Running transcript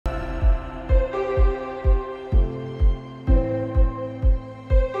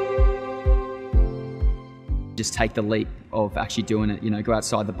just take the leap of actually doing it, go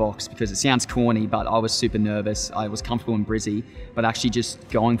outside the box, because it sounds corny, but I was super nervous. I was comfortable in Brizzy, but actually just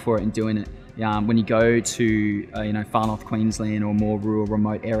going for it and doing it. When you go to far north Queensland or more rural,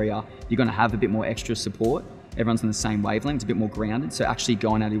 remote area, you're going to have a bit more extra support. Everyone's on the same wavelength, it's a bit more grounded. So actually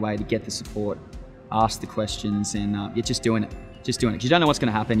going out of your way to get the support, ask the questions, and you're just doing it. Just doing it. Because you don't know what's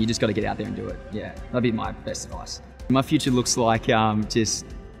going to happen, you just got to get out there and do it. Yeah, that'd be my best advice. My future looks like just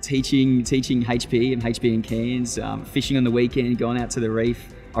teaching HP and HB in Cairns, fishing on the weekend, going out to the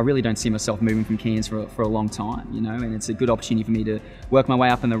reef. I really don't see myself moving from Cairns for a long time, and it's a good opportunity for me to work my way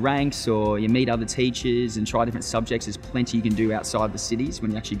up in the ranks, or you meet other teachers and try different subjects. There's plenty you can do outside the cities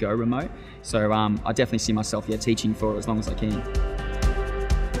when you actually go remote. So I definitely see myself teaching for as long as I can.